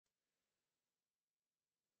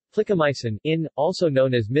Plicamycin, also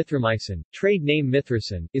known as mithromycin, trade name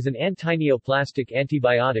mithrasin, is an antineoplastic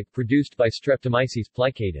antibiotic produced by Streptomyces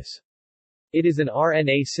plicatus. It is an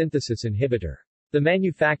RNA synthesis inhibitor. The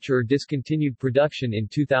manufacturer discontinued production in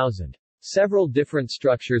 2000. Several different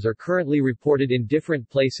structures are currently reported in different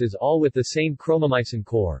places, all with the same chromomycin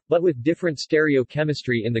core, but with different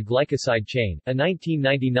stereochemistry in the glycoside chain. A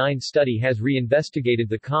 1999 study has reinvestigated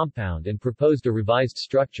the compound and proposed a revised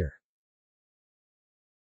structure.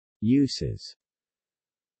 Uses.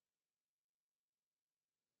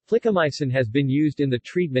 Plicamycin has been used in the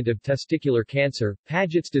treatment of testicular cancer,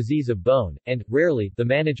 Paget's disease of bone, and, rarely, the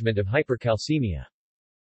management of hypercalcemia.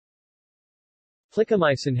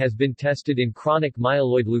 Plicamycin has been tested in chronic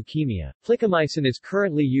myeloid leukemia. Plicamycin is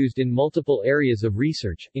currently used in multiple areas of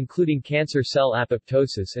research, including cancer cell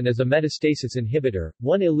apoptosis and as a metastasis inhibitor.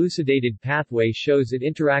 One elucidated pathway shows it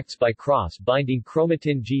interacts by cross-binding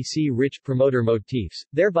chromatin GC-rich promoter motifs,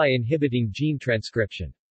 thereby inhibiting gene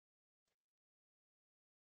transcription.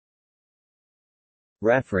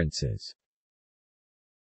 References.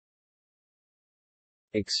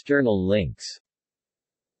 External links.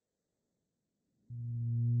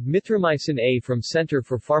 Mithromycin A from Center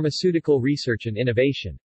for Pharmaceutical Research and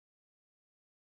Innovation.